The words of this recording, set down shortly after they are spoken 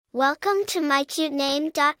Welcome to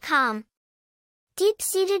mycutename.com.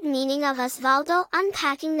 Deep-seated meaning of Osvaldo.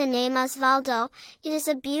 Unpacking the name Osvaldo, it is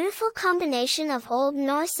a beautiful combination of Old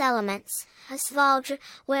Norse elements, Osvaldr,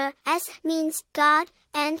 where S means God,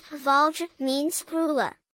 and Valdr means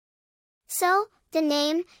ruler. So, the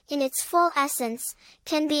name, in its full essence,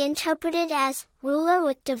 can be interpreted as ruler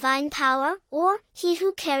with divine power, or he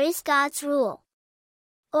who carries God's rule.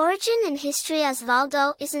 Origin and history.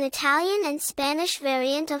 Osvaldo is an Italian and Spanish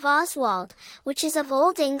variant of Oswald, which is of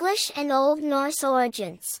Old English and Old Norse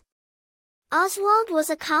origins. Oswald was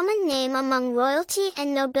a common name among royalty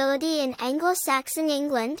and nobility in Anglo-Saxon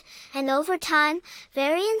England, and over time,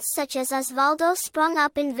 variants such as Osvaldo sprung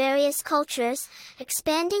up in various cultures,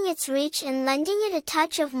 expanding its reach and lending it a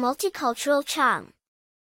touch of multicultural charm.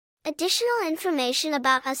 Additional information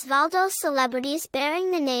about Osvaldo's celebrities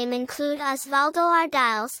bearing the name include Osvaldo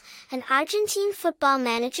Ardiles, an Argentine football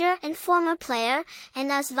manager and former player,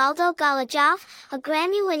 and Osvaldo Golajov, a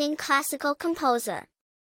Grammy-winning classical composer.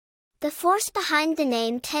 The force behind the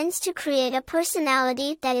name tends to create a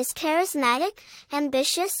personality that is charismatic,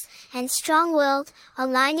 ambitious, and strong-willed,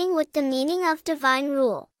 aligning with the meaning of divine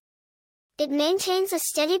rule. It maintains a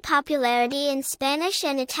steady popularity in Spanish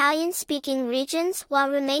and Italian-speaking regions while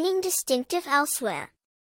remaining distinctive elsewhere.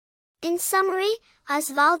 In summary,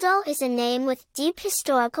 Osvaldo is a name with deep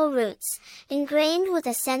historical roots, ingrained with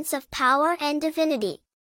a sense of power and divinity.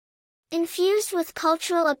 Infused with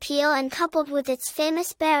cultural appeal and coupled with its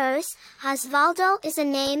famous bearers, Osvaldo is a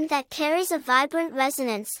name that carries a vibrant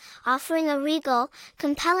resonance, offering a regal,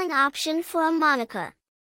 compelling option for a moniker.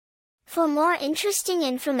 For more interesting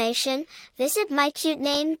information, visit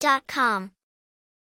mycutename.com.